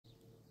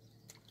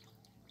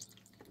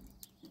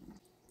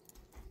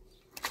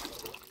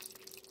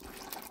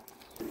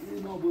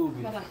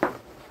بوبي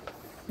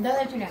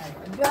ده تنال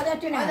ده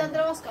تنال هذا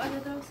دروسك هذا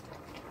دروسك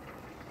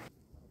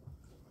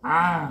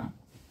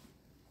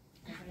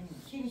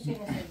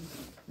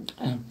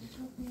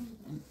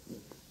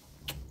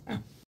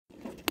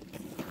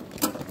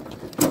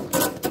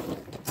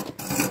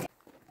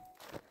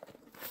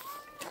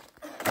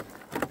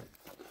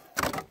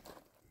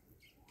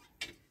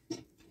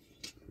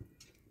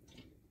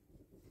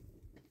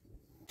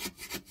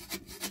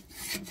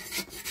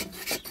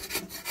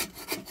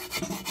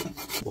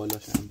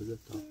بالاش هم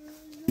بزبطه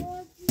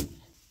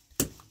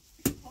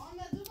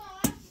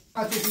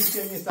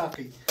عطيتي كمية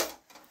ساقي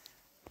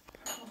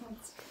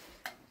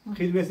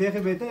خيل بس يا اخي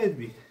بيتا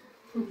ادبي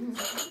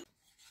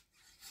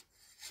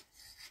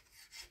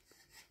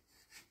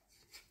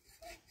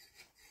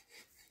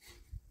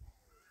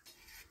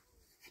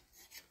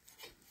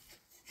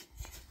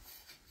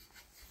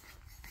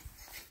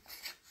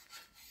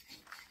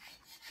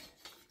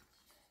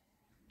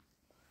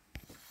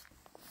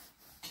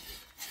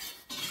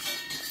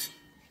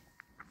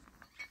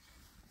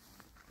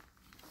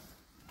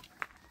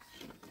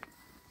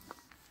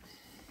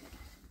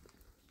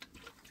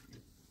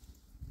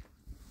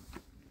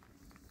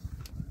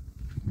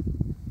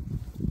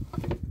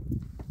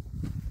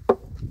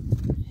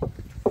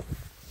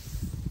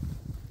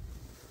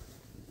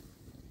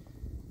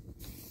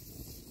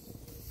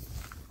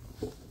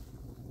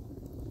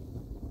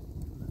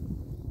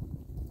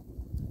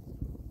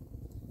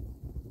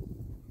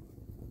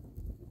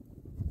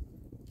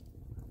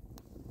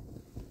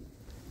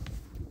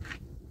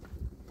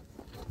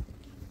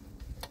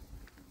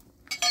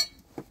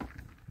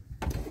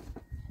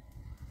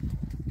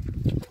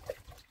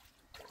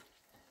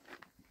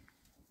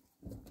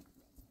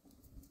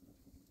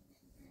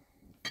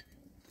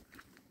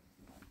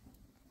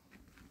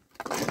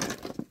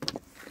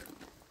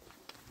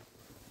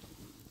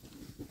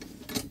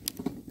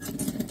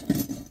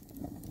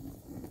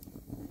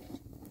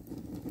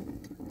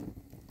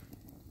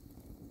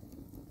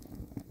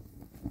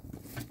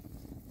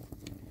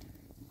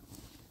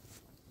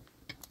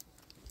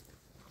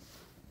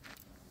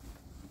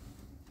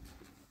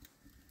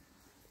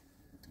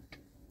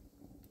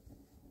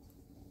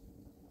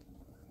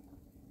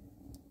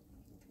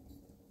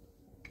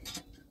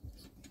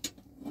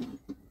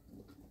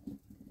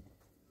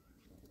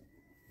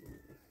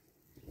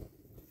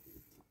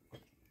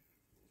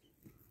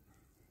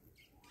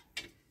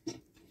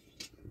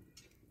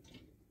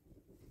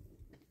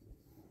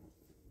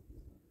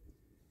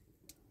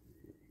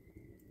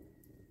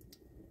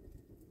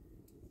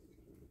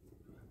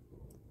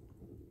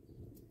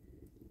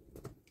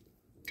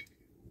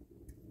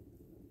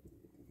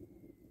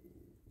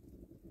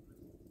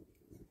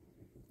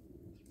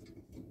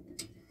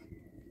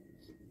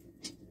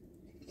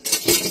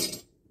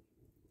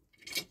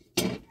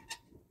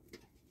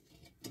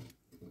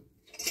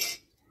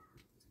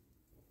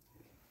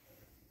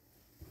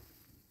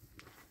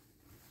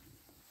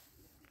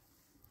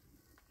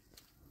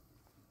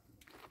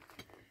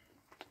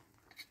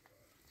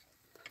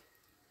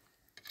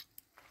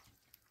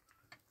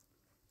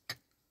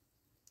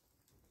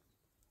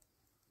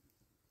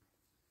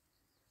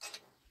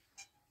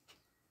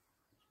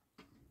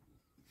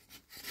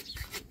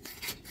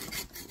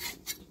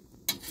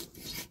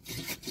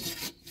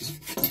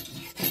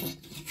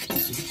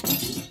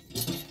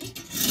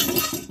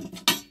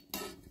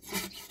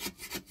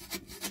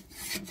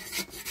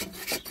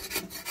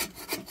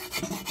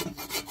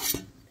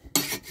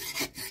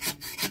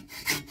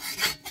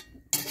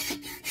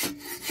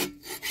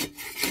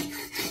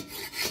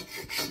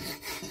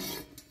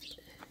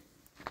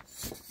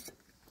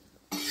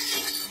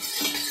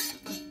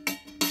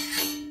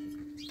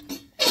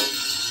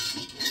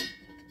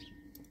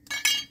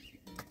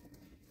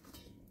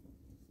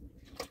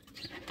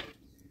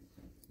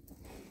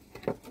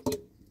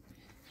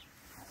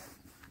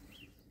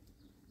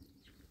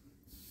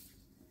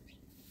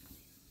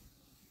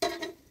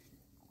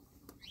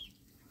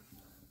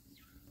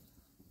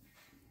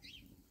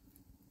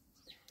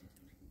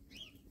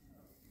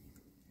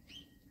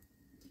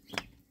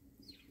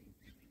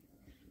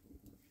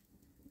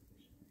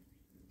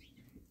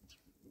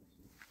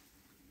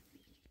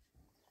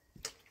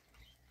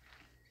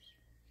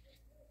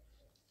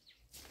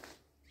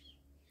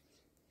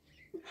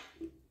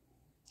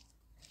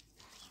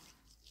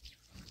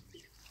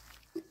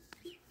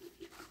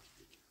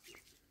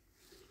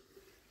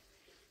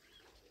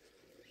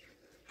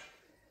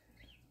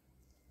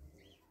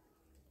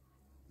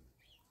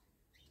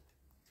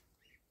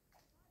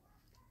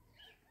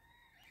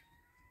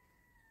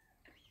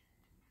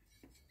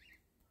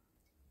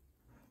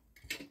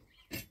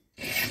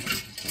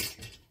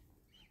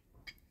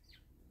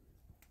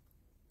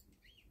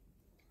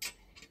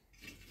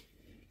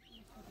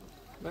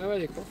ما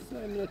بالك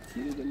قصة من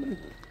التيل من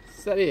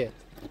سريع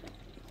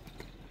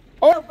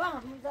او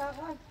بام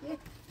مزاغات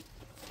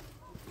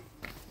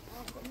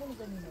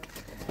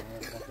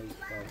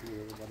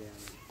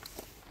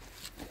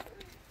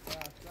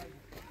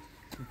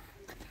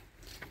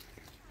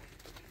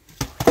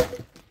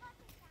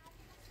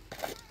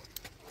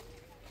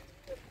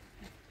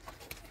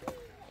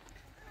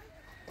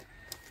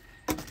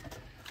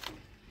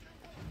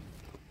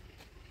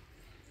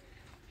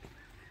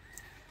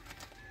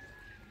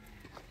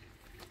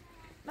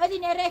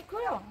Vedi nel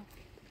reccolo?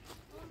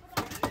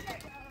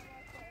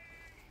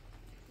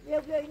 Io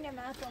in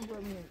mezzo a un 2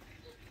 minuti.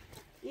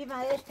 Io ma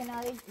adesso ne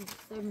ho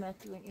sto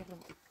metto in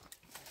roba.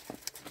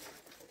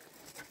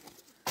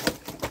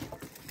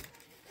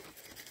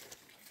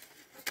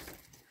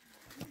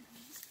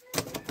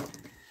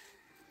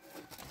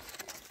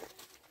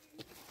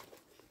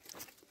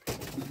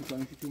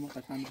 می‌کنم که ما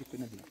قشنگ می‌شه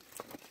نمی‌دونم.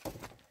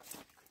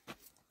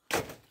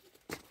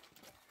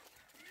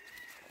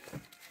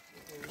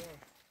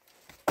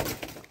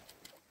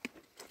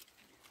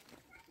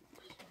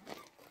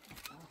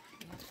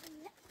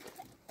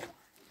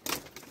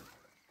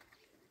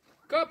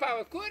 Copa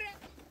o cura?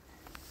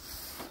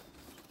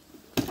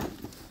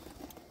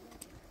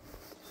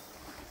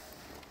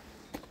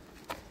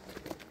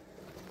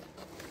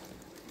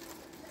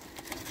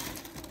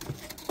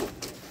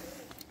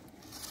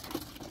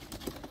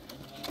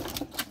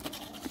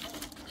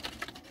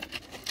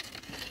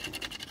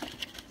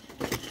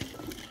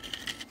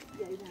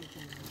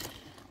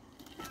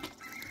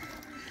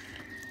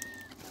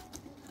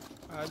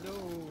 Alô.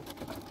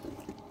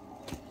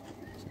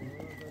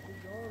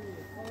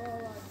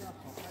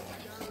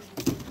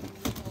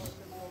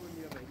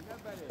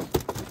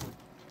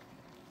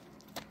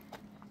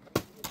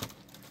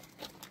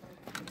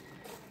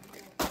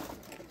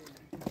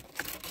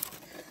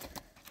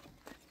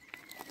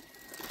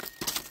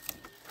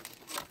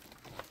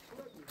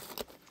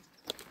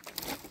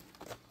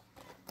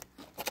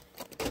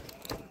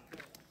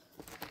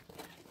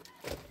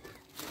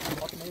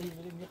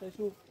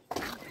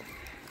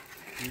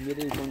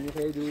 می‌میره ایشون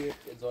خیلی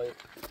جای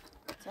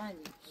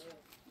چندی؟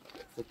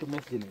 تو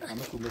مسجدی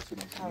همه تو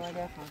مسجدی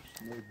حواله خواهش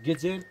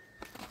گجر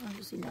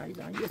همسی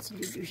نایدان یه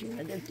چیزی دوشی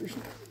ندار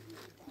دوشی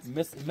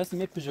مثل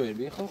می پژویر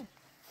بیخو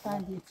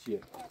چندی؟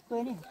 چیه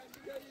کنی؟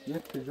 یه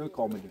پژوی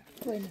کاملی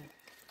کنی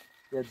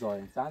یه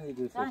جای چندی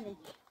دوست چندی؟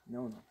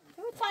 نه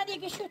تو چندی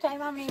که شو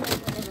تایم هم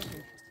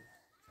نمیدونم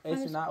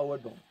ایش نه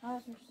آوردم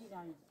همش میشتی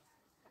دانی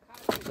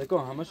بگو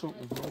همشون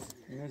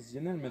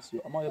زینن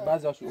مسیو اما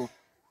بعضیاشو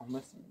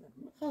همه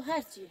خب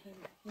هرچی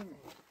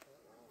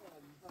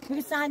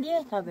میگه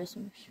چندیه تا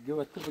بسیمش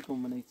جو تو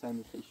من این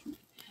چند خیشو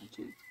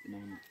چی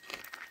بنام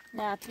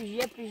نه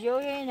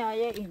پیژوی نه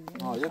این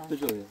یه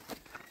پژوی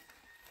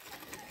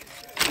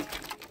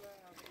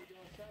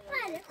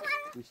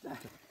بیشتر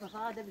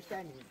بخواد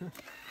بیشتر نیست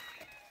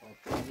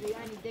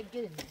یعنی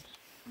دگل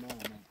نه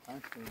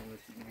پنج تا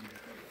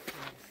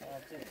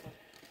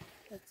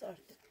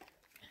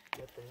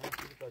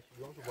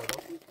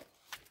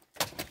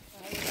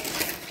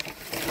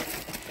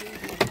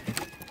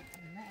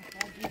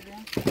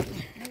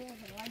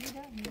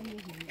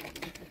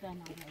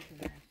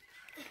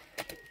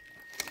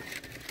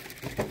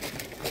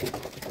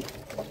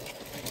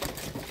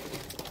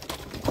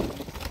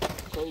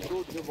واسه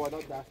تو دیگه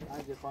بالا دست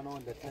از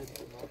خانوان دست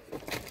نمیشه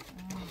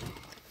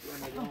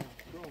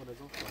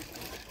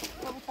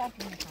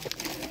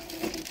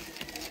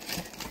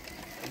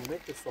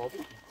متر ثابت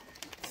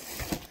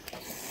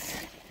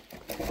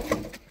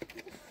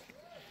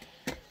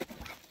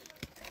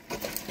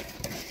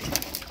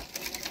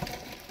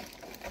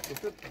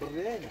تو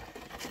برین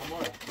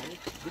امورا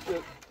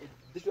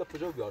دیشو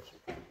پجو بیار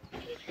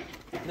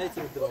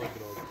نیتی دراز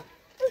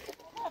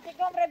آخه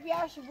کامرا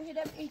بیاش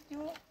بودم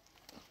ایتو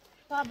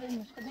قابل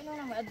مش خدين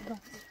وانا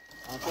مقدم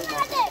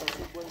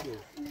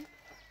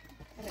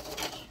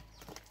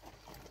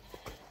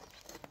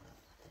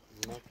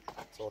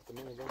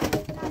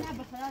نه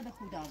بخدا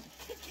خدا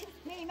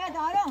نه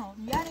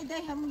دارم یعنی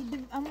ده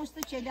هم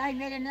مستشفى دای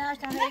میره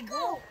نشتن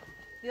هیگو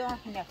بیا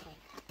نکن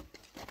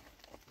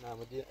نه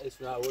مدی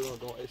اسم اول ما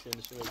دو اسم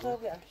نشون میدم تو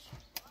بیاش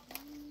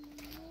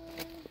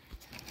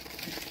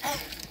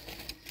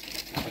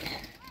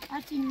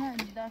هرچی من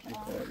داشت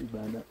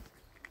بله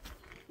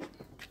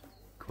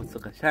کوس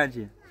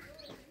قشنگه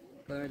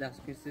Para dar as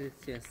coisas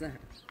ciência.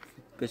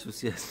 Peço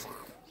ciência.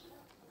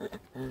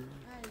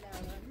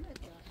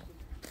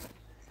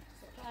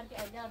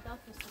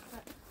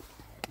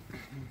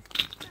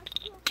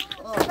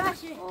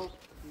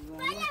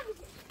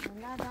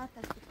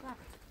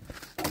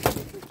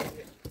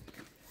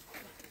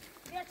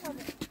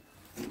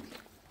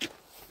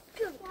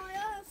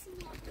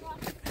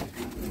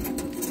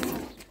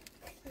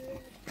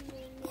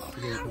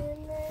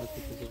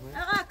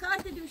 آقا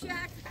کارت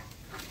دوشک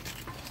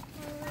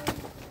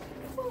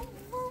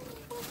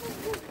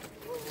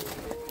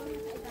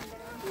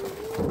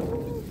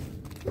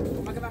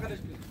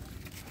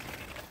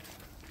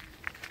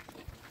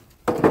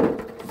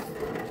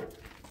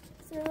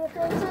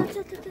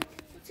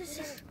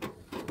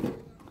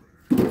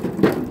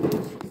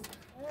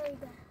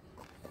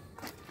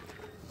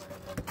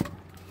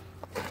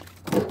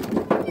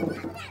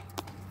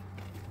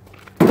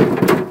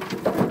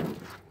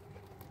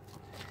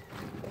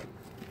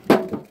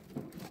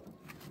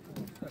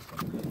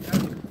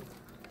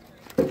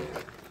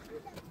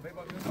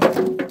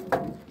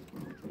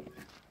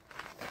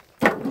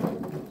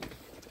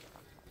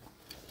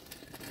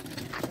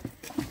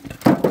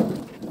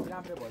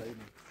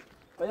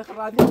باید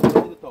خرادی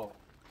کنید تو.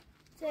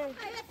 چه؟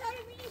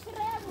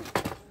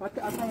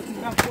 حتی اصلا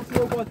میگم خوشی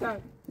و باتر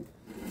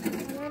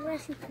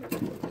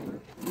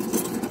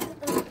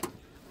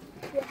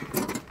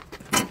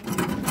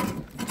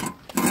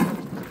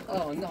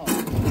Oh no.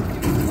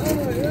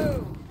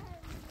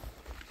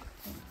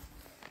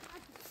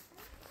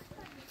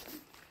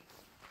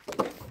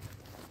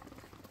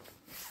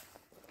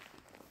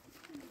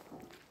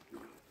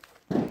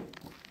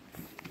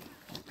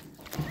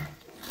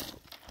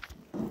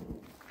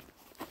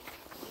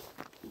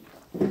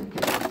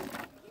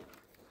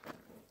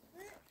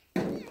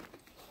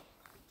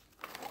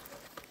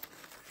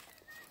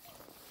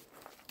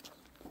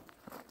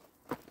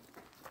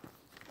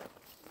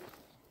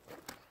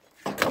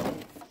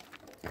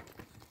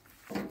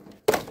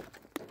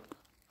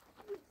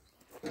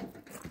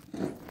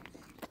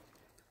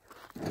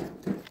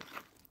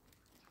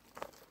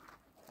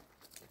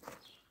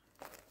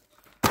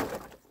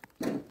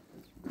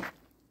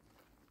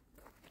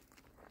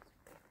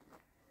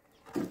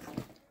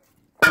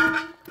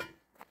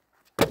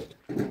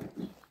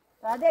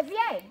 Hadi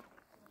viens.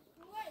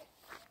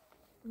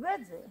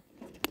 Vas-y.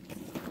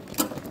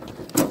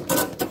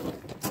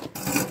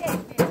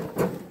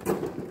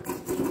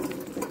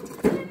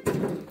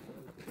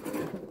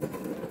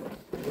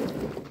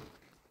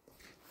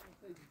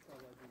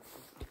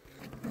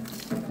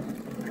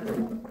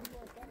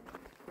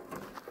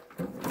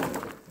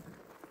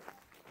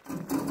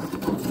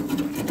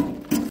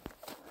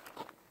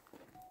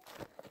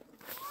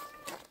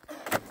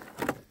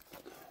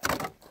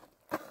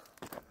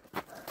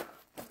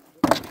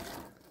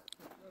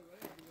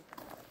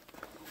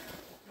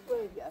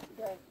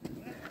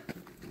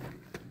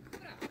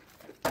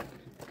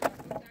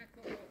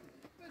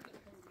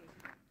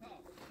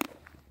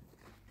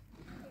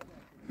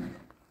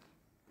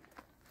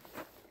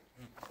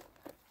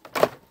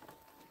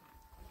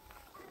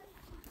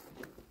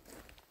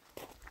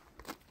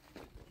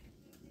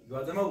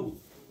 Fatemeh bu.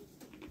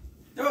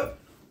 Gel.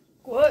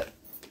 Koy.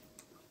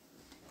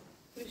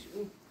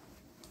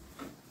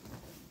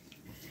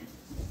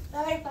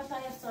 Давай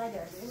поставим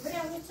садер.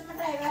 Прям не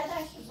смотри,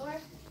 дальше зор.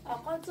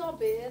 آقا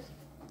صابر.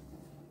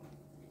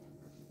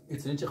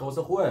 İçinin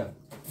çıkması خوبه.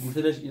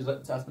 گوشتش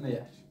چسب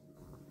نگهش.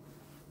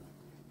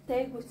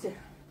 تی گوشه.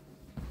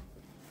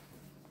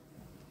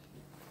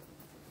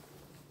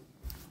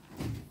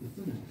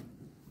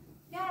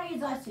 Ya iyi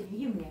zaten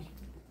yiyeyim.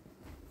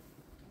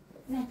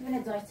 Ne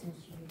böyle zaten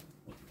yiyor.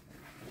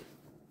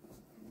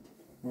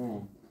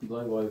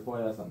 Dای وای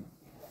فای هستن.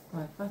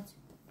 Vay kaç.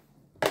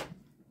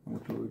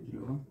 موتور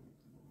جلو.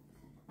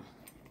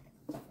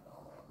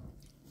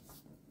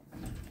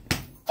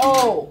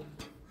 او.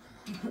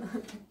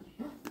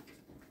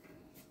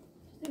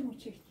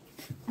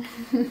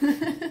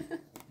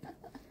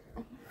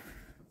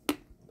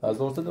 از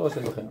زور صدا باشه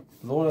بخیر.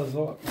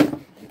 زور.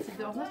 چی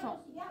درست کنم؟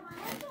 Ya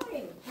bana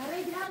sorayım.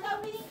 Parayı biraz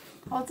daha vereyim.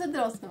 آتا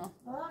درست کنم.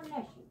 Tamam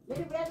ne?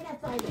 Beni biraz yine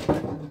saydı.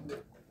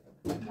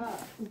 Ha.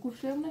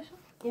 گوشه نشون.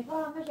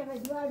 Defa meşe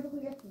ve duvar bu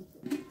yatıyor.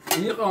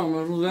 این قام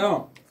روزه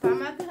ها.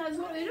 فهمت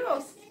هزار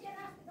ایروس.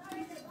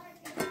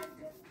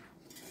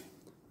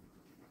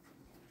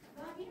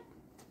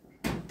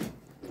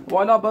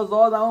 والا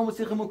بزاد اما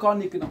موسیقی مکان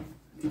نکنم.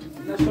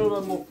 نشور به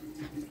مو.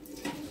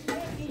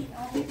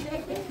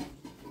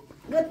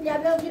 قلت لي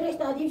لو جريت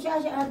تقديم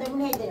شاشة هذا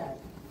من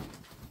هيدر.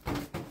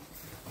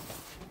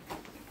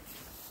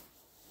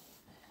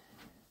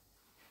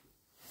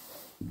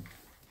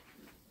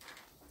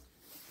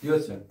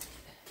 Diyorsun.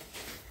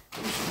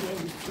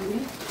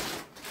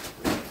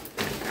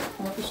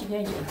 Ama bir şey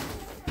gelecek.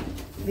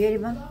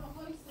 Ver bana.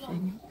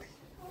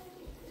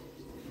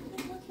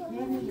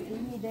 Yani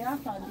iyi de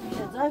yapmadım.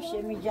 İşte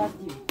zawsze mi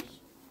dziadzi.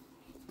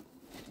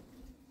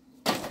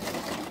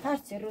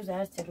 Her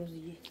roz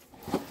iyi.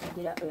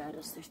 Dila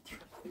uyarıstır.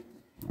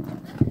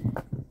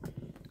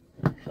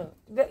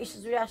 Ve iş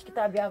züyaş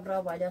kitabı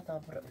yavra balya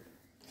tabra.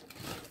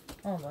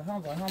 Han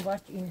var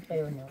in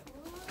kayonu.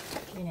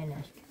 Yine ne?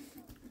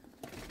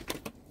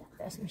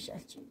 Ders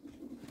mişalçı.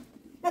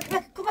 Bak,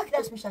 kubak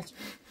ders mişalçı.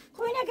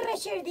 Koyuna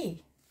greşerdi.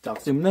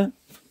 Taksim ne?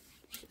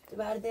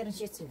 Verderin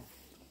şeysini.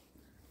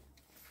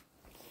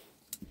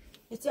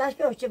 İhtiyaç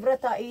yok.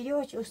 Çibrata iyi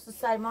yok. Usta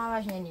sarma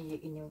var ne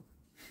iniyor.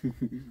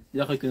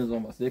 Yakın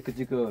olmaz.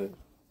 Yakıcık öyle.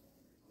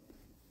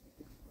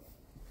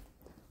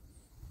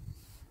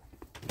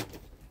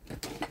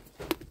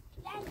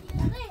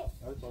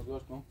 Evet,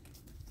 alıyoruz mu?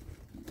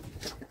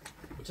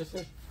 Bu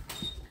çeşit.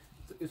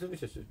 Üzüm bir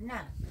çeşit.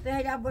 Ne?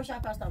 Böyle boş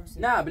apasta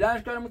mısın? نه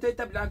بلانش کنم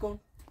متیت بلان کن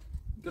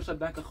گرش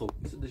بلان که خوب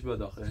سدش به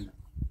داخل هنا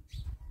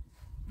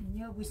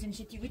Ne bu işin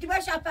işi? Bütün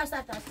boş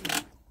apasta tasın.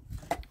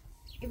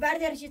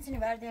 Verder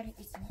şeysini verder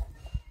isini.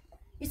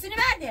 İsini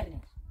verder.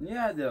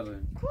 niye اداره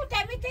Kurta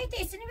bir teyze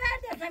isini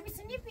verder. Hem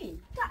isini bil.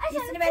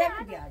 İsini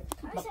veremem diyor.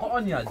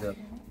 بقى niye اداره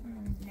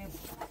Ne bu?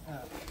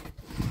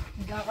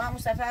 Davam bu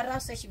sefer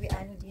rastlaşı bir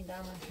anı değil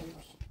davam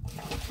şeymiş.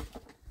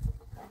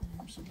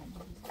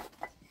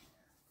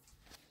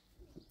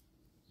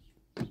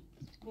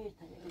 Bir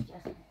tane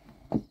vereceğiz.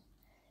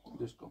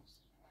 دوش کن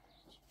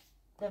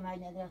Temel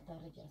ne de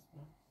tarayacağız.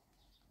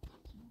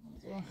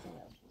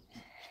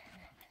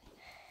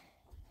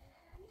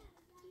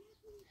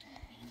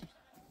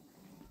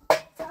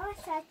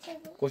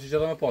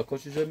 Koşucu rama pat,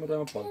 koşucu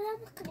rama pat.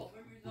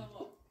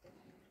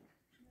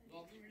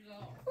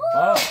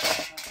 Ha.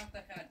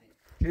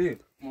 Ki?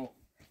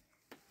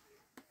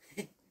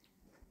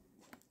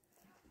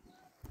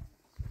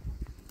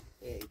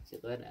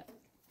 Sigara.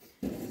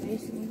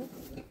 Neyse bunu.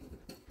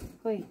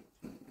 Koy.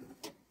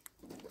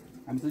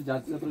 Hamsi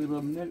caddede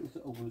programı ne?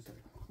 Okulu say.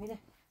 Mira.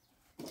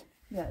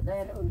 Ya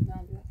daire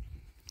oradan diyor.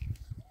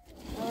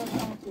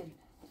 Tamam.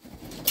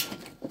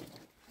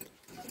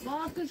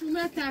 Bakın şu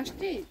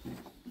merteşti.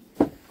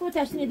 Ko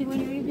taş ne diyor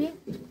öyle?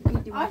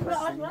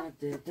 Aşağı.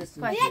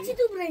 Ne çiğ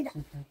tu buraya?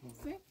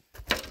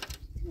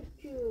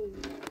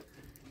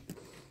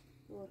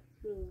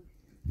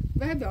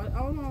 Ve bir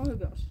ama o bir.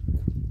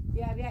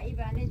 Ya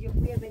ibane diyor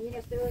bu ya beni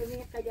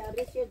nefsimi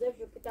kadarı şey de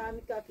şu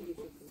pitamı kafi diyor.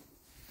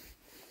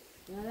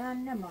 Ya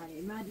ne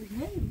mani? Ma diyor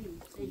ne diyor?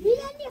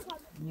 Bilen ne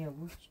yapalım? Ne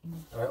bu?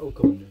 Ay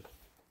okulu ne?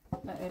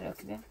 Öyle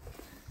kıve.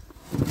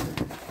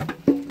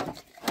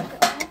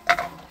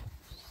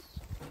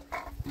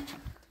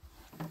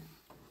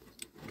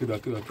 Kıra.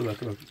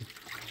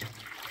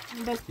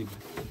 Bas.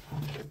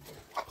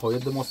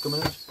 Ходят до мозга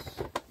менеж.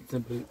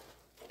 Sempre.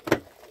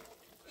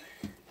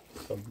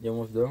 Там, я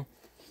может да.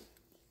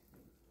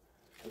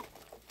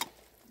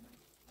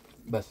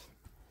 بس.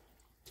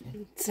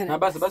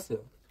 بس.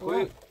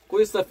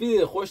 كوي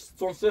سفيدة خوش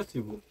صنصرتي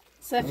بو.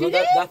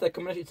 سفيدة؟ ده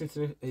كملش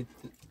يتنسي.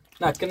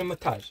 لا كنا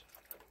متاج.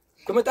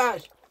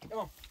 كمتاج.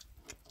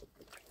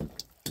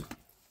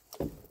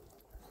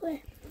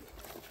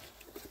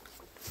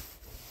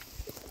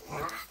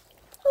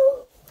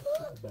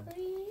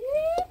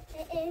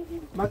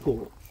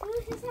 ماكو.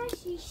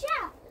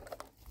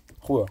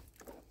 خويا.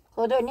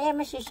 خدا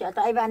نمیشه شد.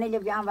 تا ایوانه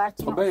لیبیان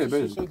وارتی.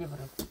 بله.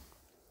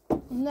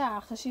 نه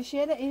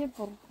خشیشه ده اینه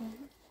پر.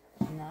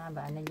 نه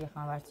بانه لی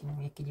خان وارتی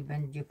یکی دی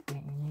بند جب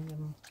کنی.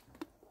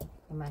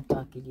 من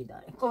کاکیلی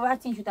داره. کو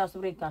وارتین شو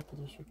تاسو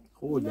کاکیلی شو.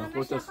 خودا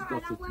تاسو.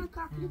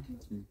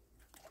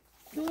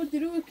 دو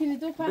درو کنی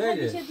دو پرده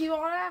میشه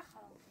دیواره.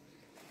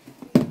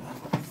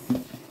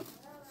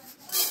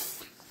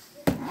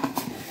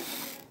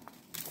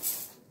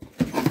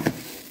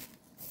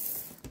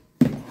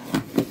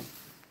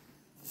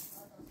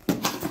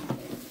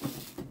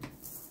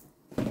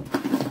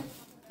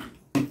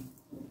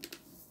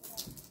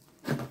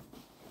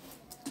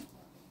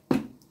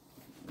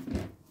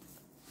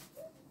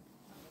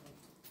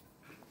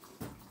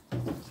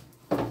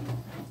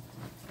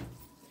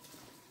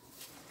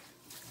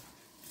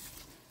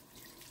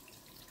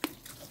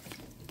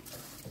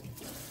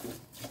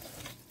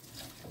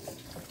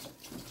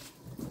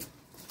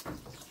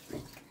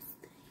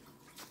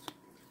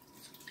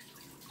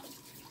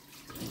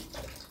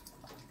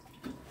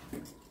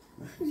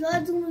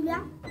 Gördün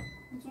ya?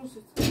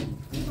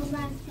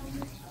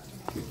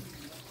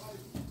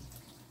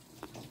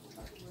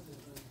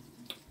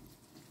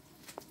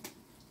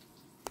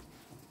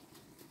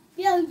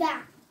 Yolda.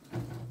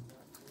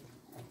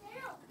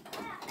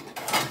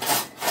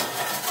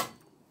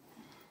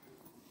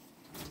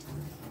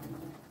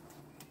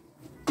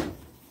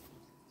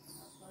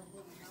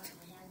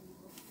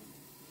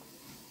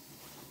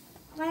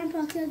 Ben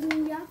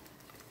patladım ya.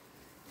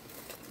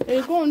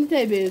 Kon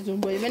te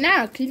bezum boy. Ben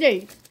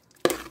akile.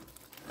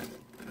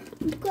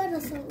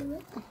 Yukarı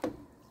salıyor.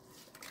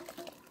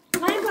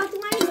 Ben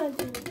patlamayı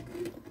gördüm.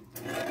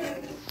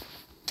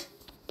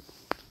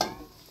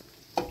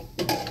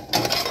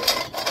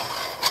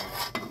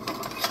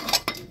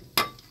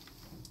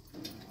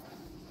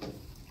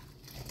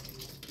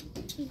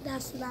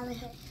 Nasıl abi?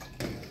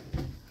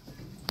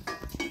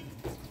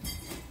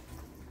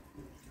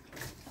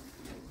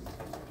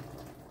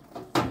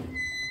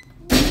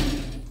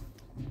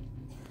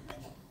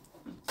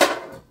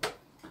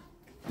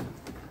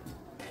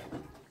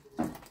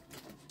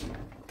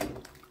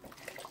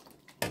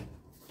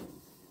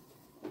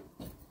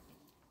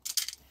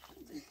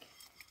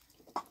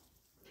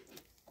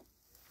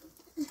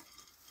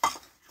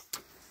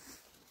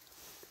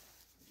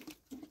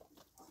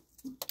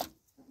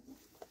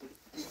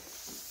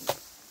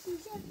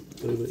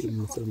 Böyle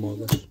ilmsel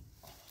mağazalar.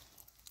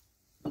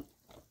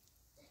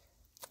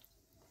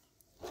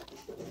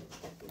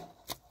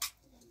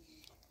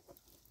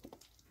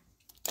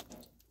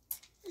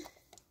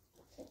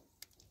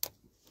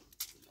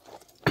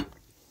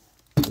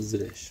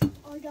 Zreş.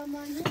 O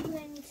zaman ne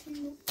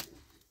güvenmişim.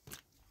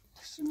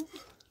 Şimdi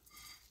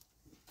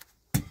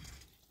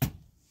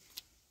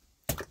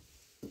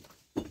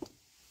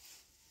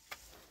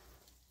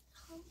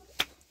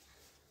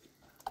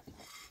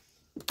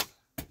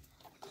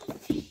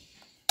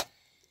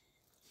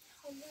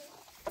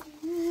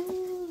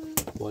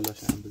بالاش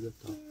هم بذار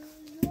تا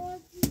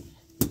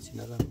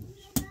سینه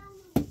رمش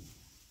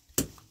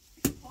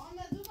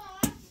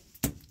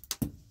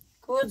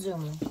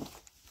Kocumu.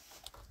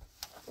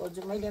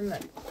 Kocumu ile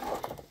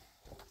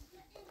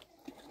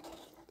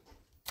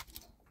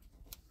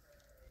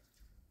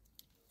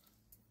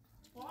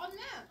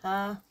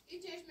ها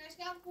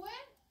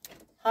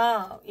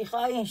ها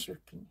يخاين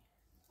شوكني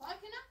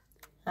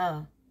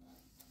ها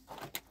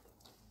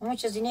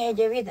مش زينة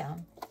جويدة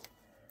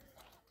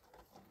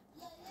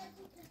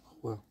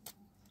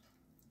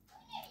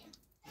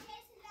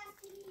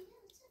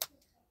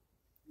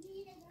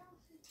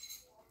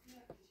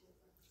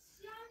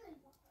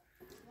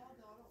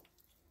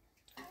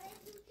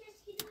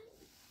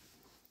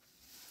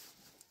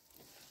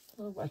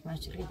باش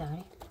مشغلی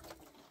داری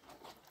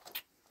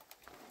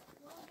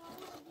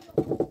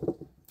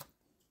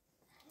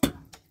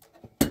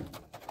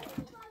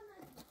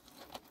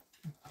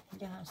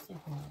اینجا هستی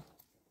کنم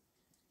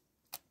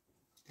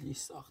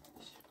لیست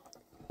ساختش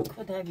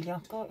خدا بیلیم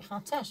که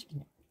خانتش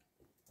کنه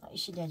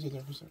ایشی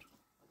لنجه بزرگ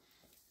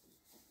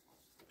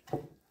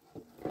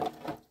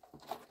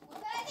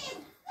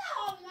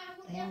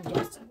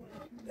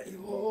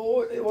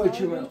وای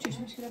چه برام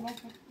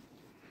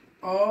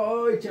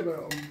آی چه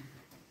برام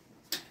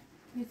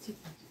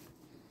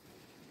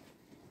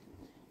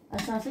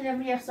اساسا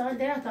لما يخسر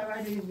ده طبعا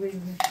يقول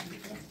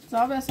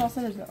صعب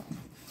اساسا الجو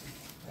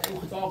ای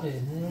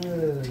خطاقه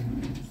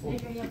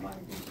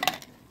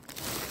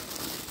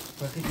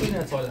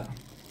فكيف طالع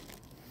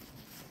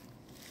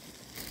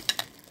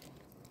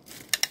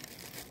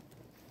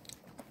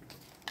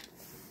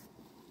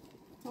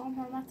طبعا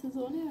ما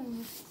تزوني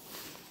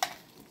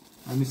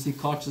همین سی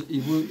کارت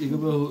ایگو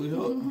به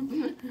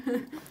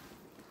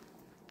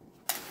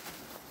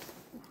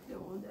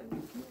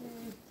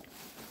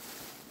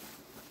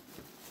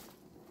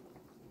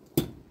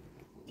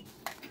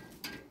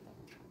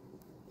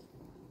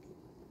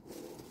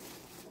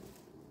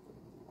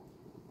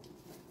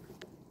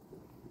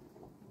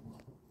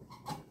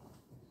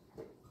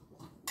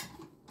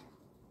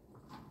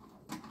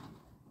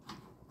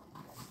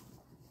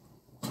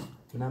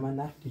نه من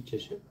نفتی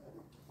چشه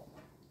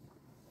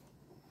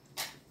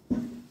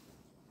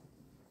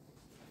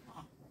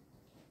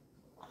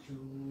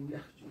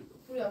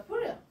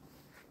Puriya.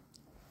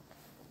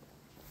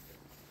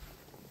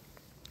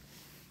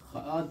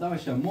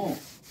 دمش مو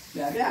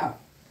بیا بیا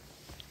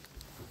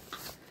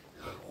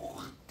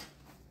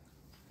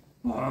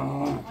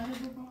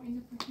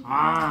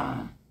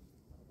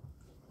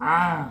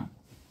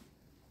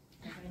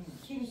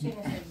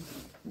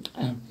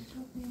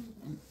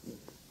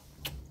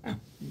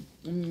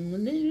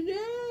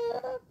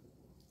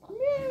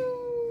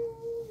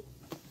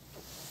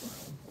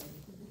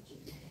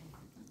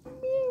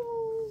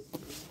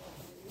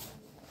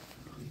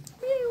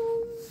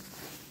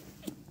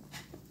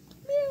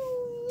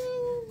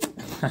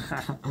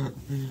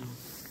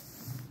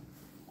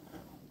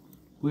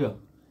Pooria.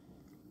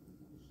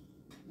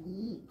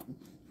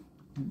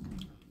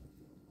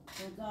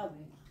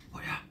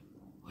 Pooria.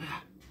 Pooria.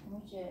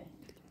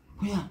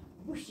 Pooria.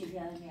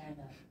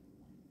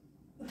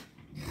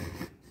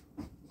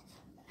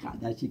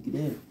 قعده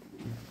چیکه؟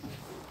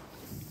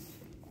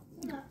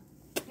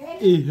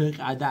 ایه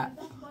قعده.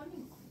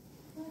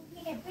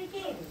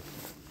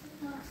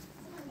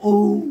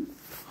 او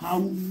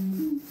هاو.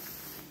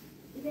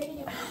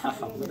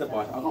 بده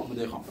باش آقا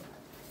بده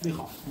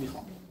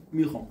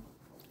میخوام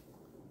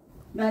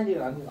نه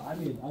دیگه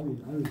امین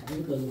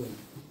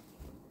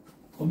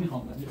خب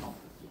میخوام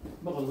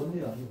بقول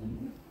نیاد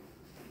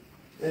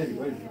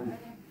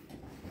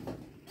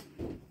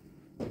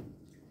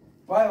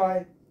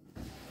وای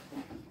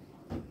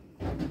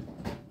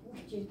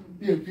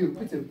بیا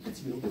بده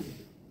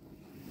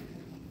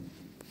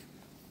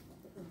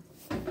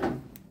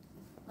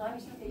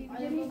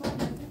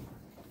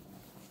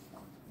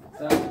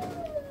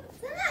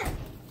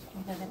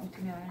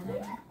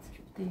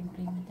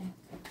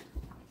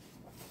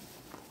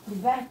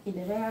البحث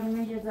كده ده يعني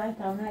ماشي زي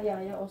كمان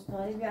يا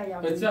أسطوري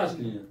يا بتساعد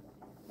ليه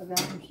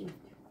بمشي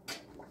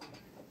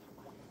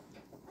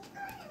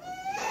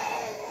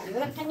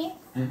يبرقني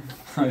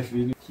هاي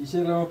فيني شيشه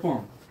لما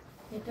بون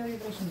يتوري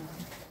برشنا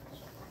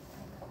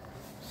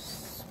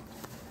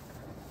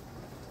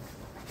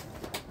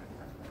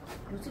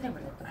روسي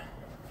نبرد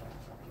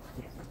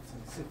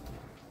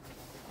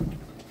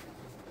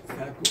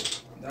ساكو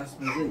داس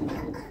مزي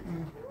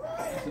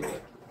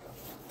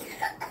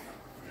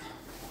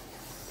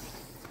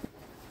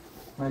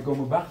ما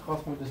يقوم باخ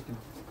خاص مو تسكن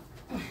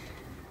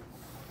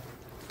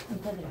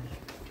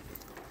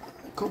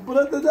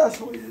كبرت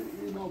داس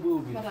ما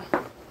بوبي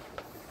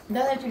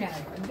ده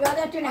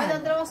تنعم هذا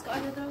دروسك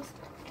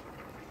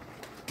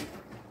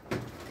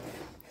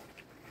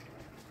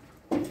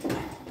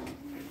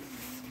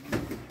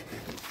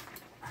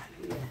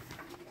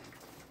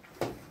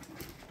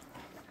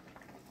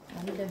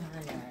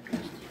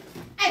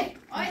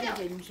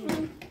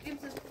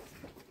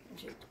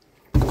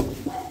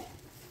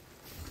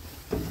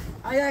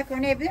Ayağı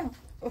konuya biliyor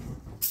musun?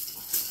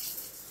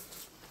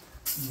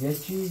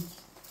 Geçi.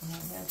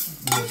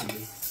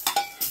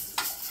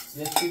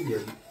 Geçi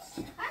diyor.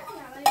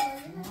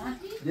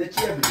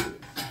 Geçi yapıyor.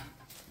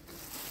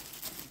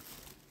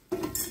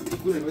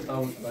 Kule bir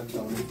tavuk var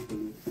tavuk.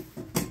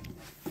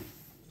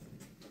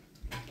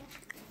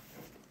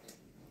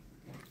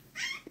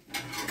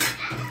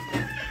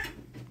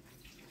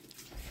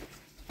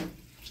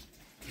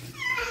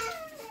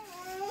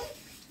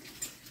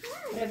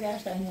 Buraya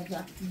bir tane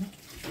yaptım.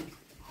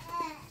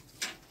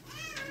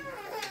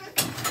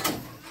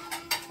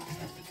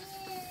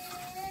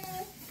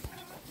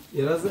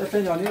 Biraz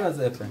epen yani biraz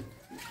epen.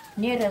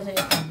 Niye razı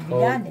yaptın?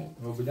 Bilande.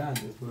 O bilande.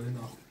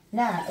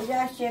 Ne?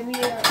 İlaç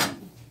yemiyor.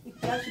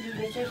 İhtiyaç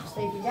bir geçer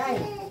işte bilay.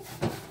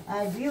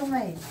 Ay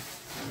büyümeyin.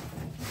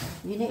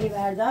 Yine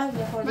iverda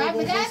ve Ma koca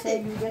vedete? dese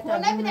sevgiye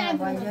Non è tabii vedere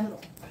mabaya.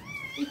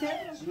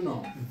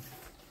 No.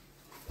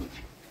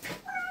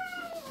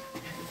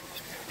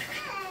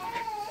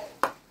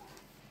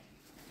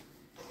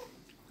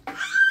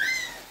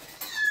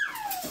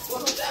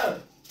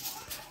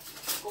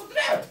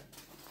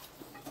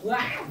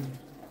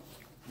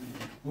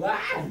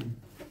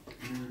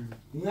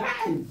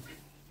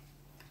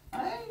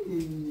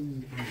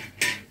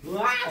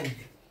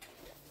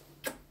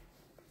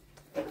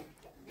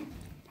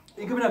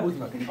 این که بنا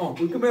بود مکنی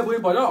این که بنا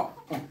بود بالا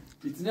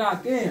ایتونه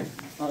اکی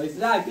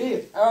ایتونه اکی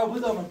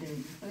بود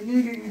مکنی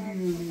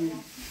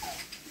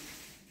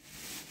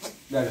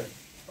بله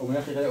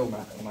اومه خیلی اومه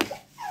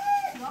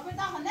Robert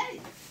dagen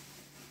nee.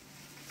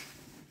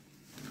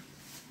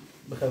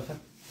 بخیر بخیر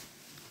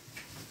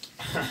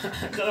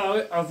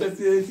خرابه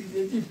اساسی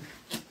چی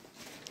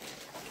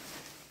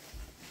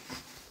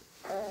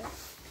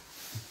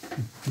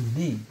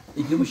دی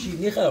ایگه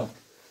مشینی خراب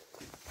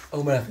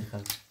اومه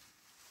خیلی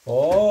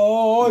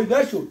اوه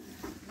نشد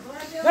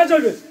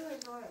نشد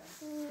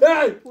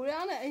ای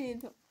Puriya ne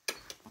iyi.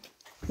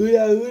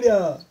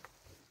 Puriya.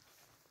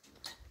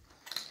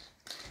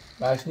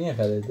 باش نیه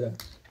خریده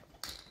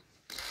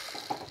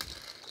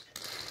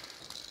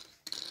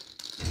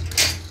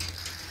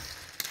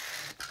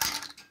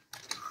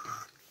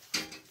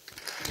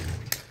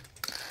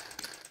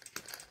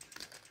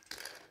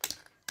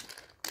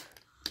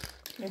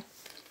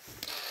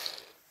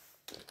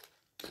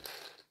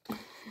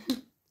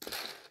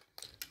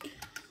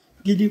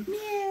گیدی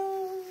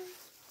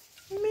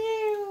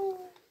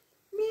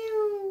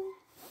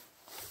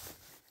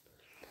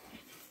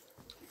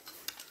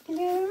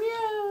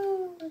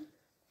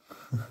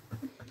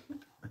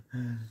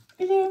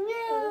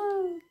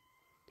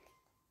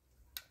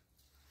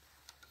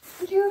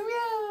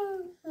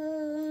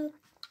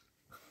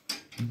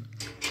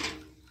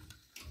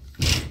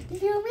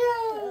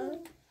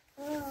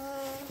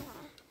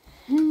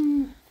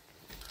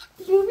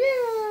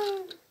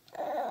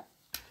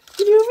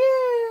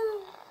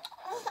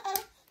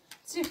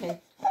Çıkı.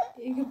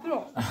 Ik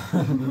pro.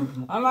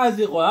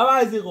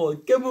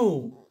 Amazigho,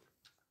 kemu.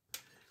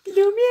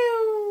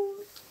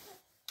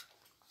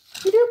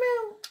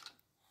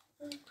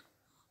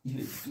 Il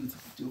est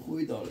tout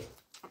rouillé dans le...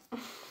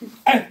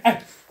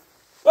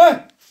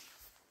 Ouais.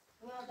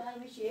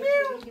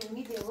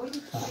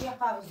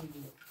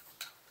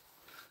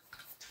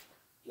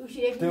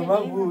 De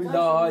ma bouille,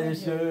 là, et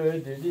je...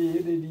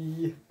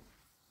 Didi.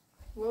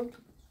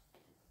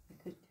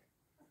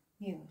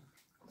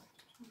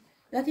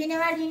 Dat yine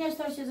verdiğine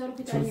sorsa zor Tu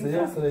kutarayım.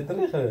 sais, ça va être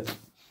très très.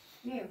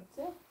 Miu.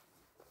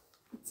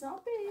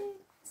 Tabi.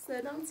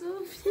 Selam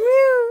Sofi.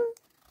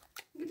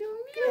 Gidiyor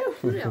mu?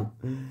 Puriya.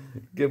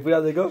 Que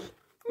Puriya de go?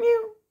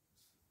 Miu.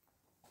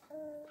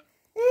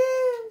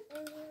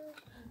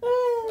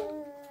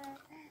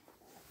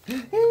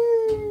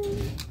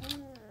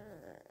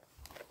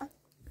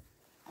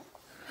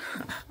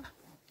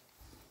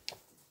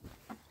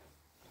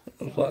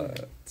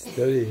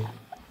 Story.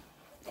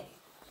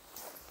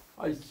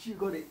 Ay,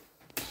 chigore.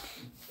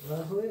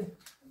 Rahoe.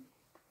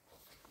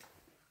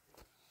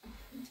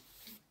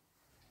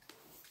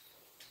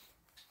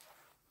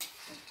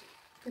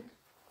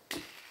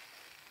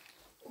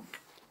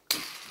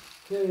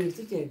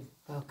 Görürsün ki.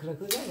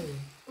 Kalkırak öyle mi?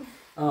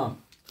 Ah,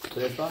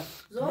 tres pas?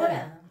 Zor.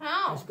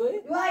 Ha. Aşk öyle.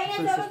 Yo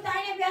yine zor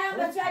tane bir an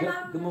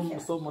kaçar Gımım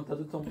mı? sou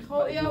montado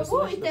tão... Ya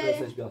bu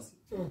ide.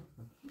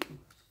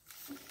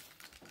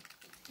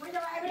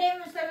 Burada var bir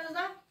evimiz sarıldı.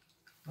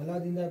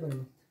 Allah dindar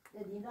benim.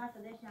 Dediğinde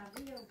arkadaşlar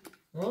biliyor.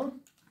 Ha?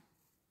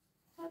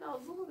 Hadi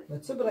ağzını ver.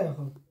 Ne tse bırakın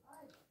kal.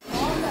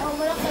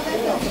 Onlara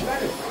kadar yok.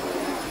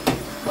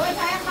 Bu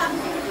ayakkabı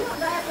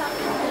biliyor da ayakkabı.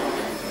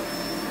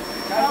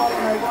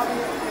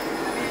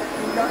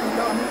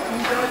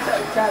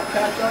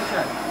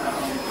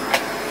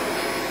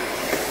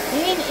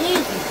 İn.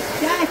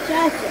 Çat.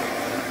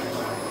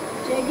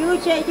 Çekiyor.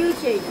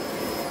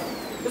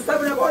 Você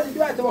sabe o negócio de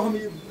vai tomar um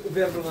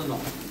verbo não.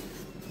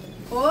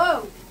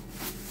 Oh.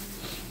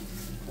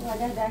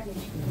 Olha daqui.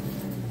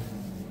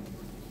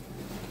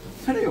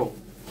 Cadê eu?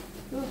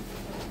 Não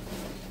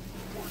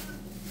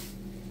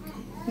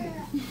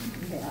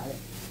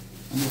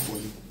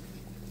foi.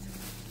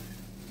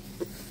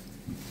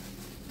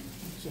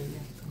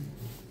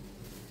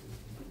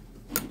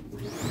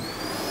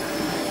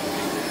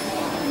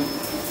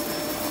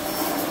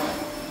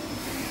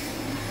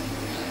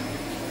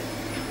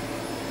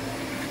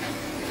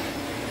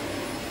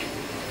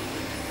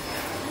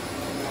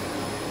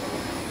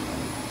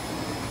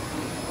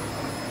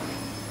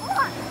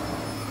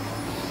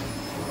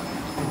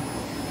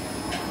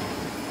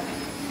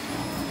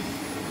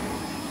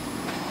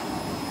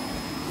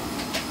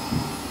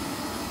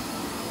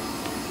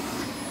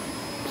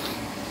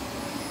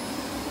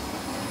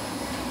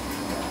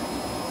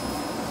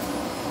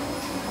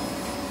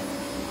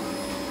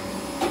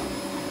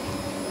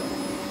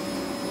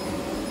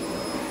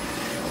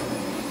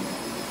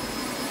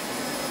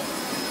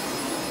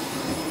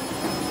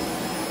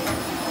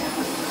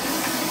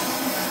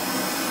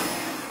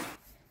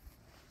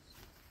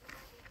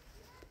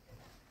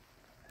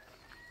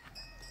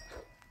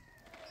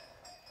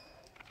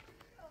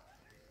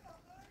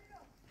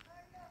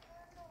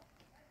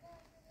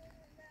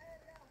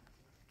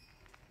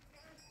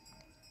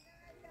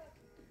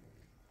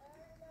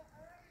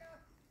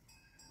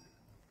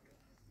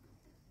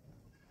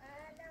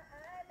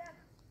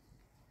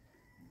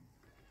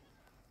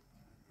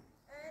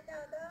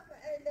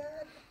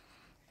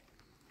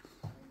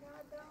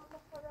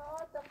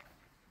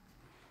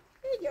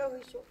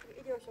 هیچو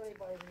ایدیو شوی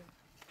باید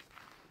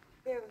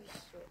ایدیو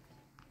هیچو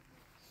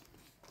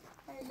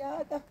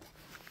ایلادا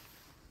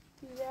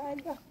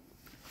ایلادا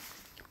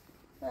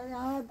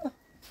ایلادا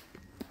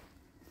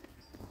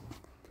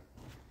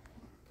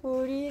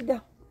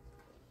پوریا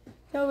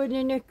تا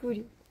ودی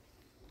نکوری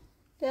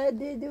تا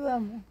دیدو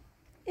اما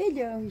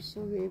ایدیو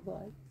هیچو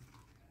باید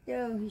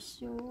ایدیو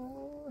هیچو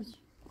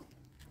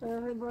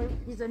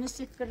باید دیزانی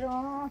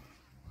سکران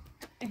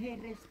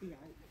هرستی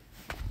های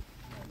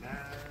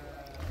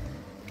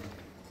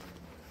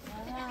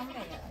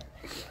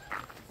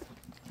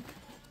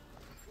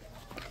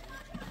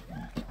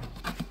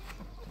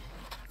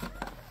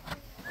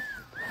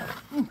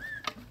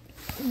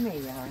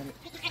میاره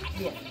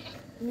بیا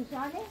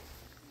نشانه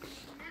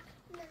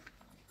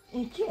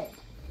این چه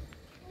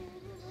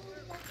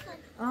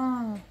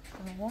آه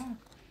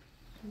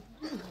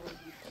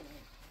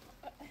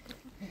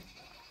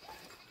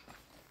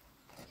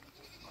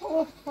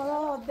اوه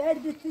خلاص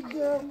بردت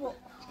الدم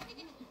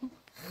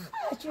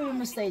شو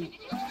المستعد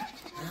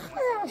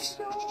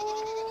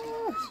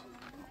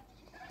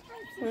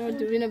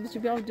دوینا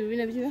بجیبش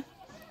دوینا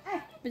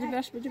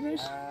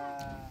بجیبش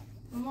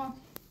ماما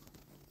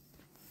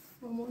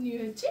ماما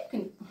نیو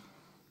چیکن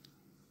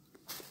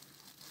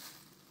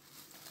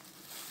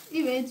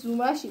ایوه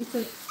زوماش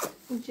ایتن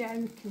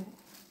جمع کنه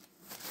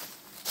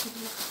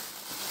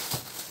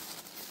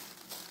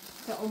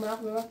تا عمرك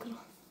ببكره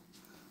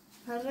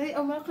هري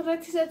عمرك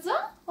راتي تزا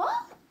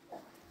ها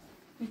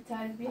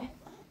بالتربية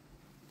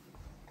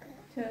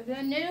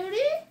تربية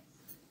نوري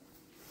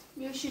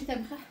ميوشي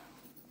تبخه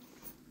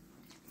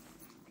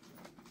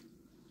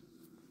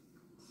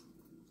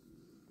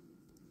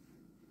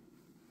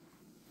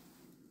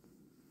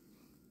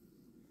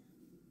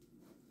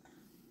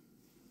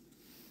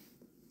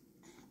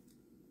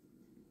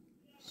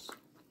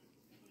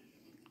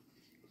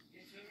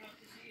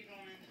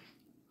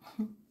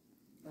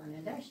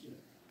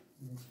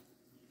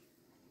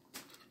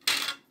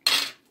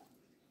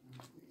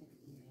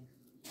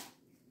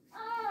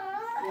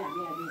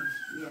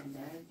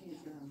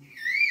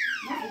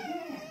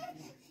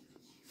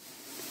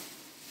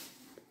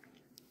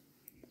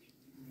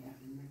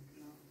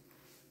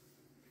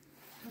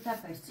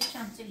Zapraszcie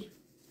szancy.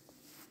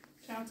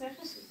 Szancy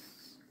chysy.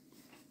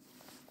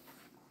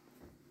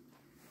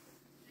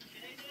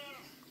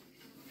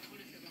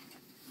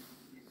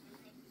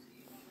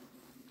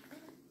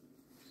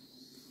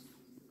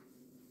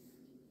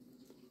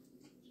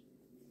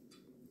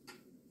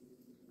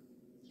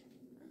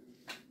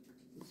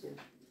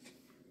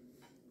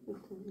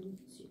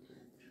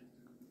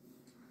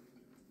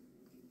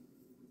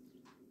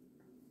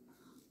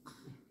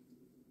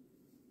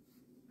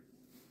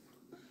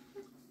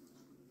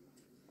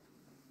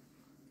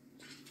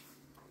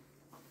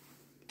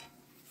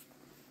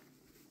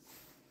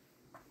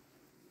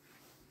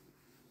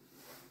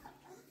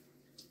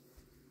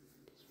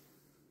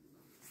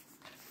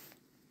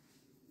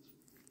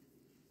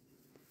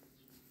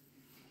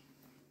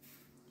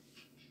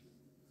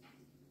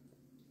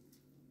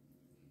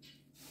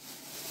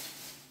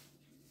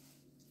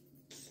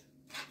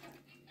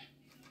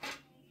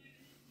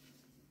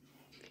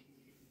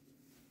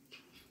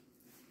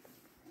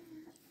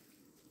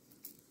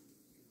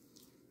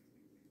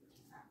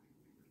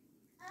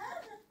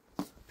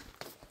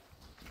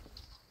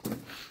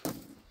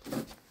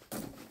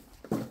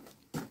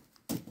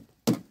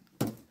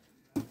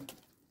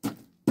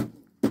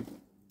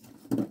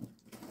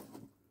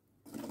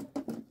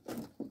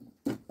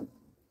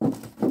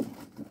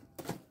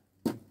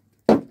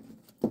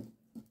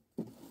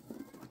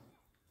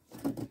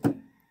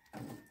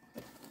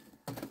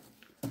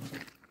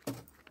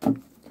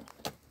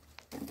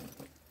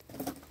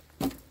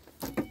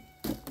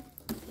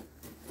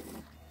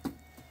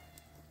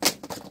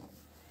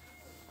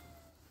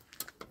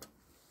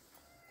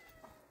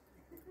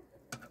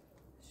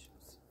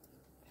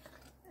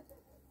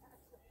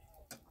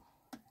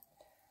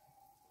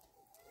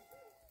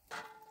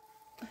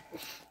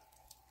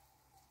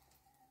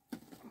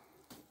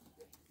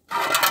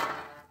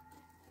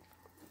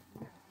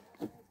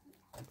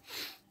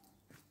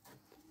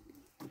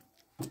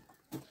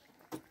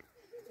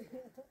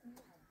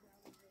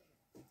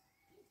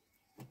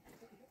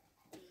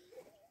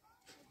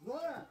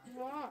 Zahra,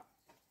 Ja,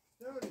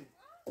 Teori,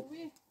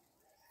 oui.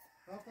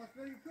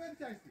 Fatemeh yukarı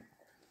çeksin.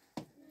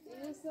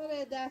 اینو سر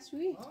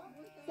دستشویی ها؟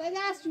 سر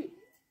دستشویی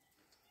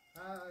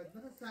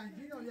مثل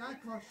سنگین و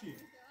یک کاشی.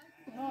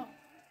 ها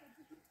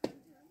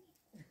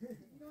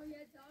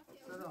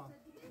سلام.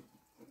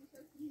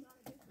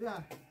 بیا.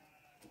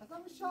 اصلا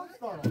من شانس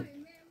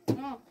دارم.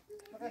 ها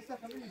فقط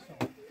استخدام نیستم.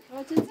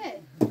 ها چیزه؟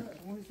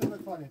 اون نیستم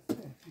بکنه.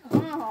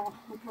 ها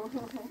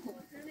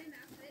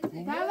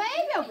بابا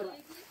ای بیا برو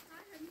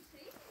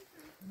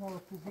ما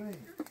کوبری.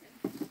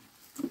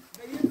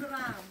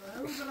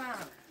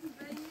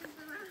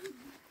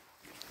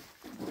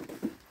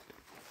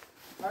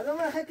 هذا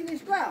ما حكي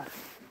ليش بقى؟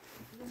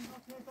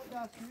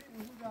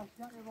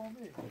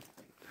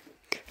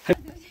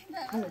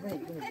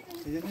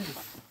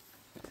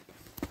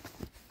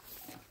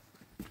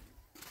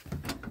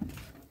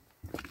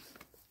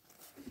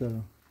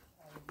 دارم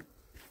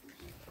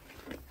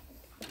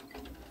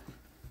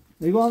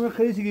نگاه همه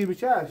خیلی چیگی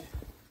بچش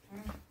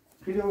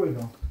خیلی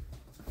اویدم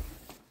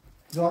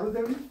زارو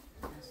داری؟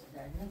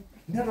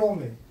 نه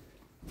رامه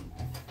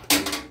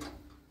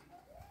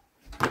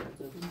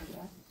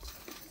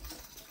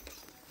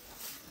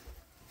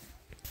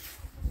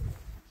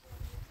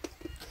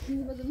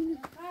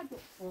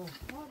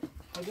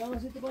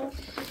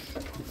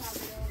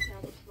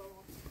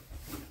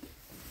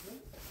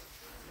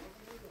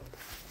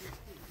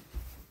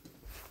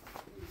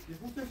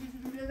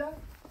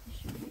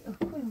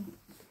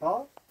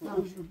ها؟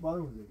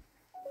 بارون زدی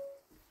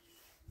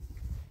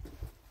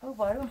او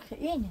بارون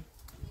خیلی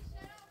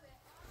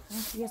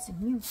یه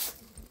سنیو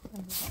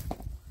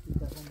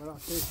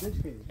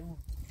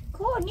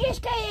کو نیش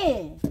که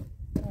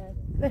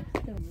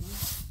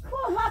کو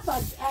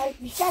هفت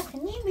بیشتر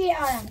خنیم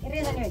بیارم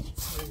ریزن ویچ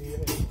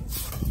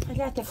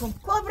خلاتكم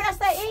کو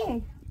برسته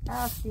ای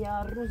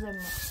آسیا روزم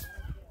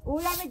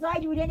اولا می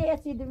زاید ولی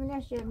نیستی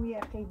دمنش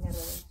میه خیلی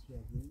نروید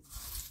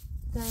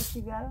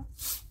تایشی بیارم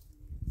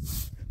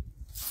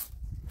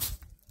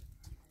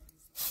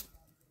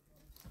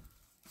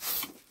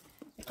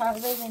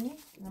قهوه زنی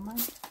نمان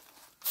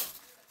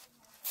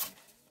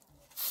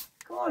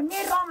کو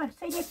نیرام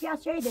سیده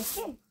پیاز شایده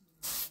چی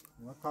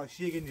ما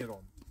کاشیه که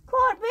نیرم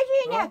کار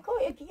بجی نه کو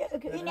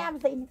این هم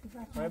زینی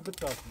ما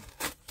بتاسم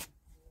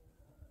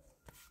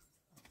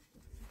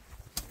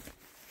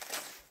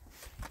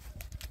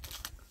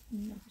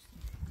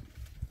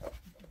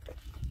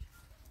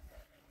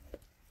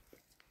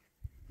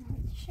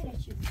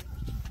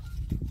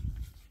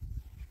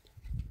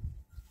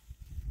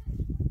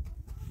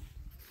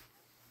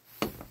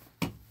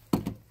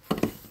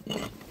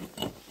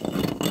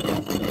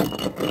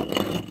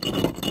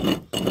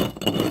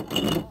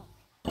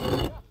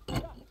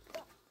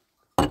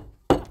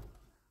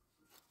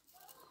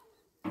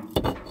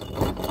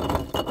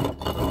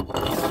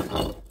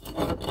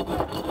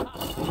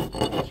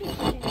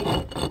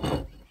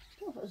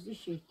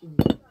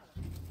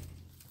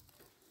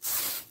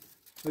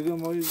بگم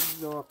ما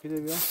دواقیده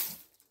بیا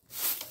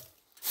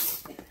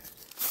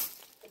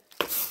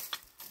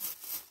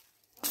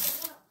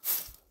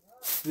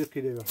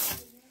بقیده بیا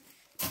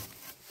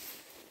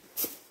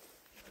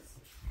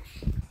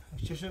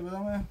چشه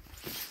بدمه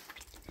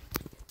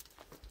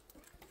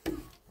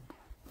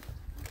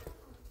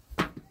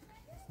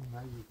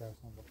نگی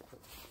ترسان بخور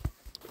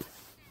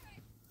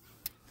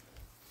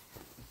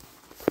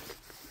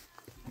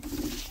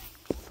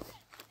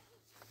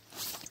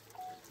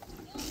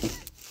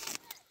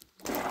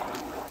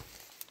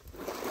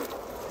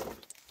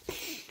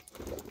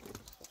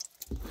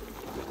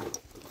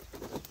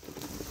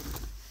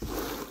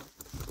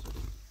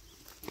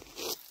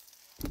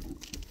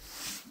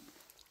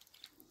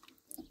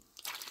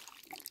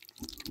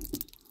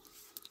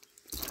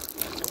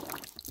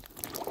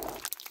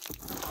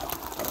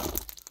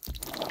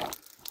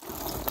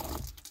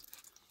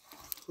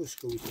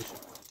خوشگو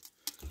بیتشه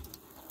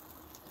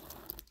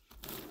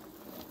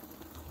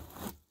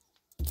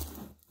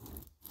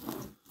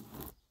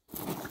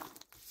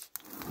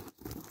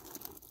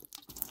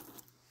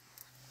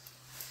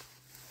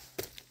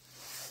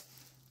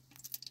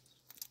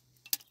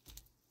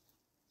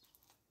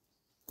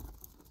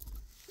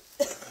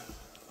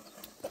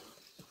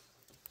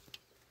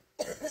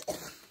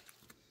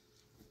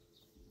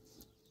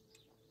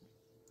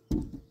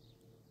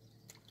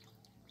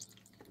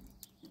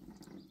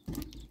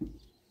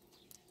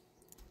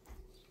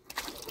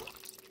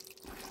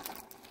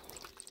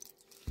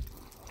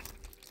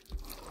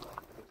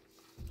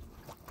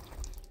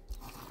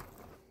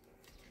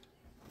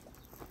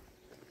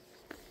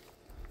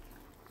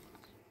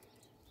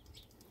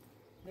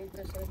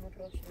Biraz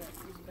motor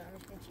şurası, biz daha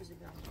ne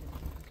çizeceğim.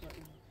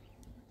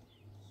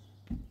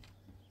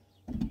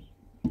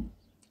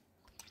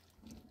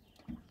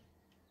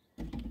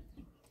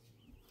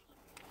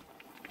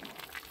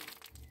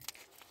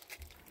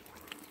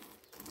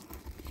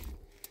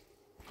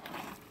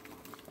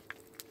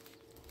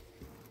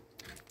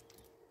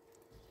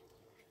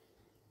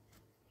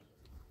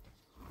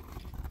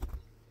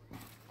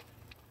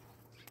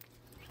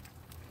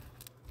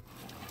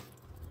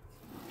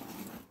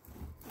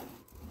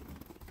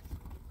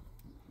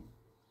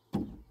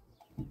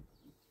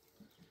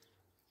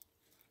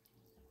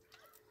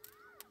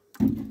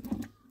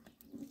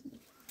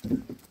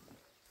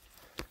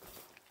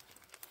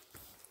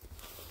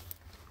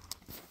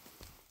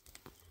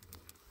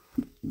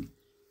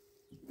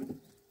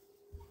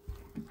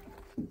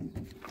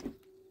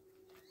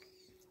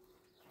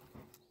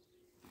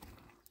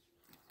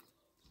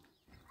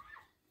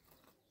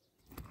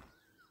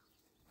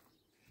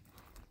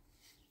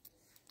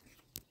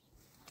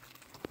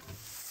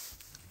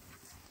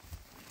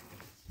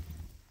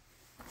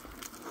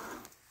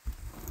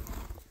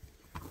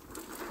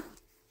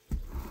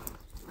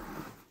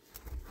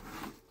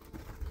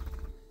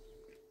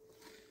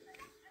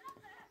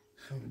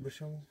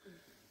 بشم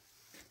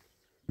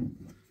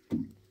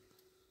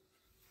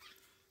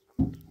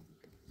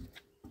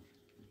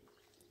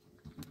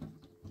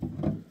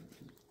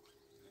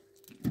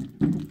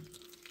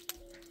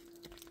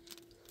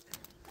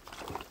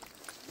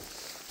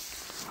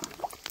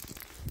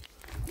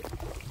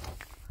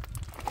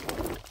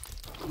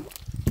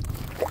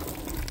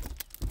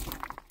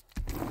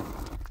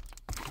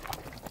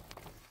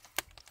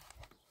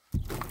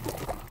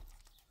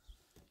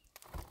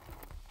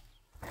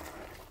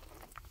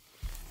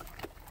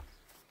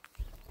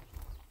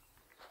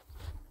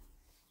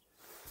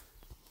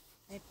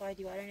های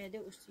دیواره نده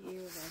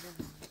اوستیه و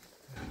بعد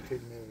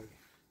خیلی نمیدونم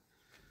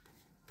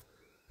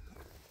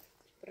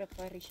برای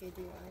خواهریشه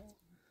دیواره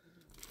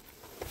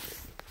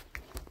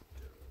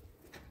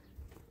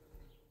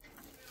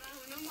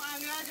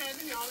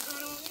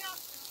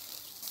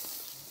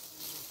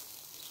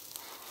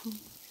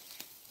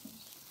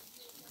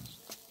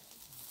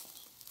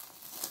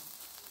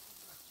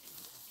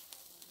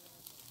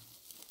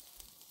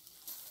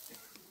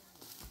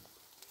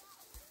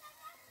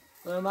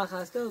من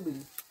خسته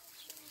بودی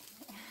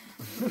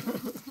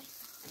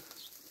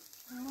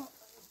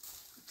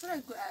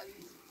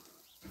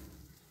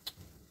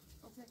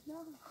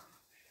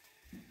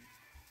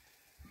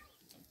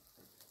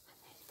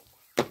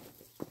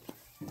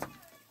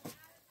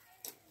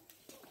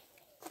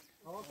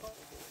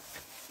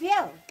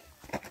بیا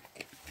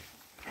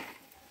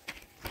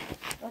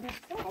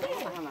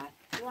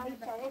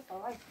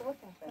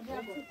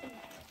گفت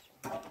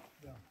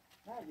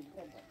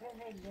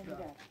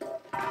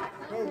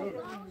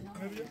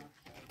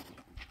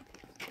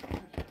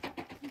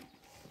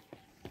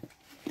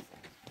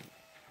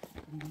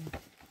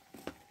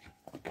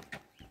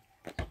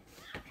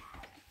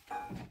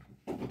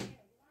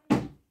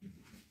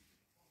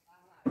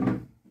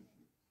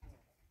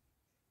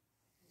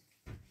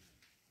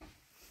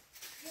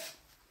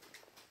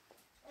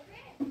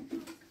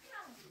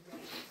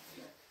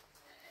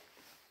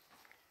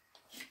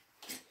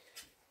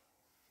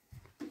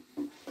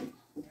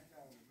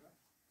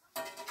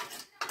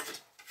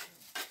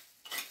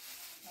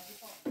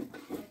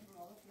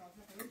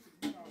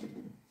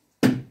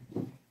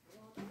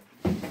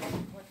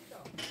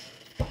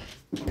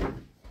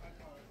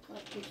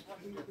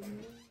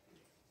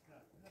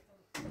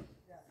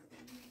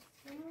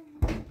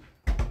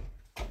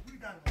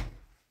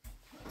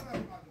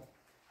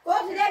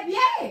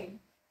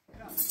بیایی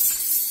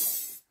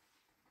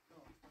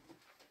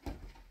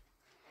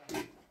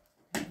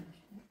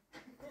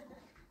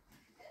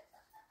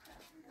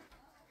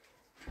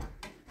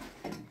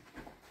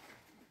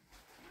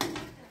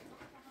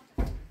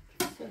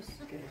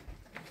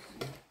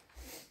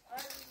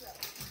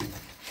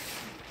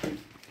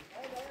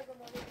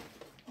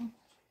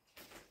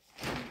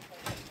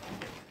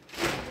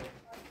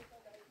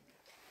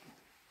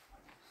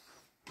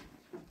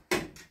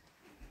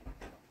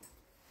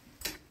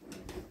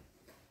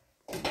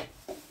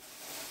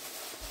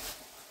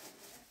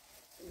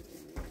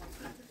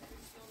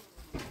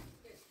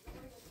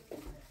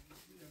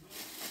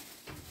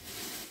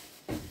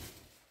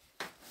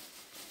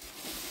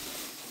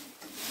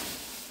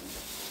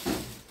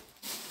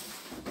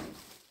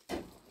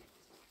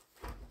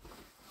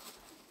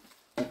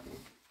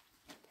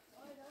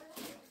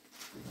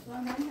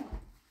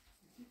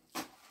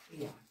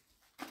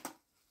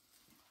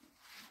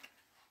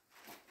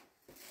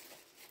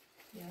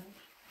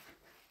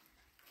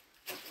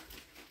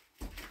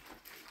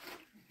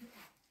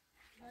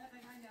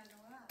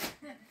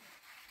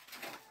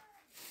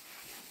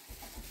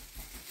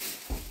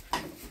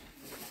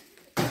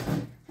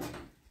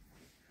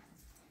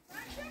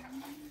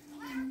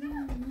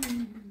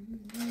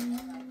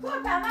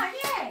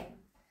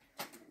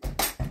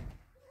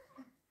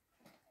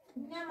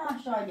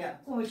ماشاءالله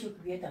خوش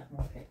بیاد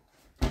اخماده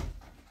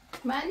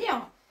من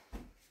یا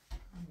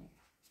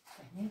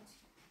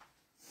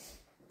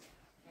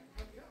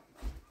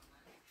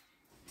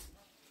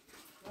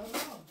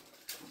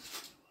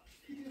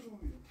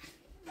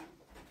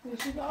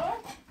میشه دار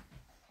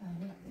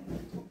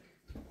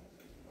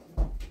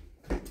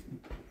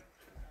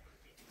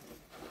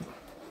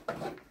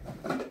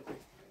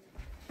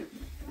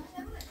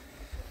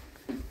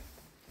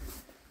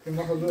که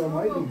ما خود رو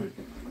آمایی دیم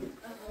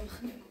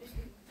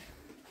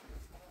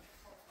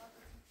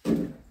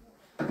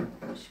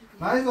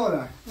مای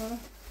زاره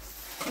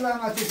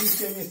سلامت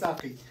سیستمی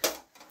ساقی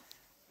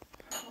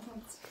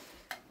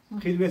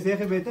خیلی بسیار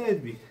بهتر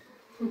ادبی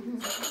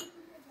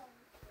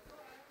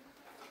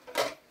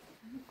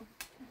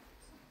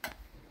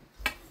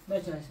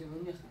بچه هستی رو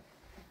میخوام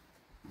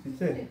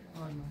چیزه؟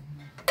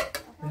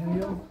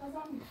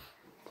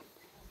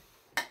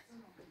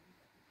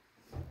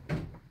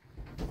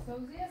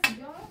 سوزی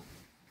هستی جا؟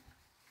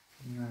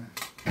 نه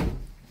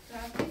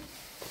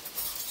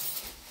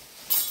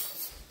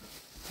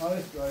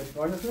آیش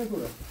باید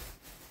نکنه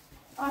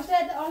آش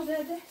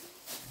داده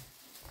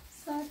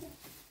ساده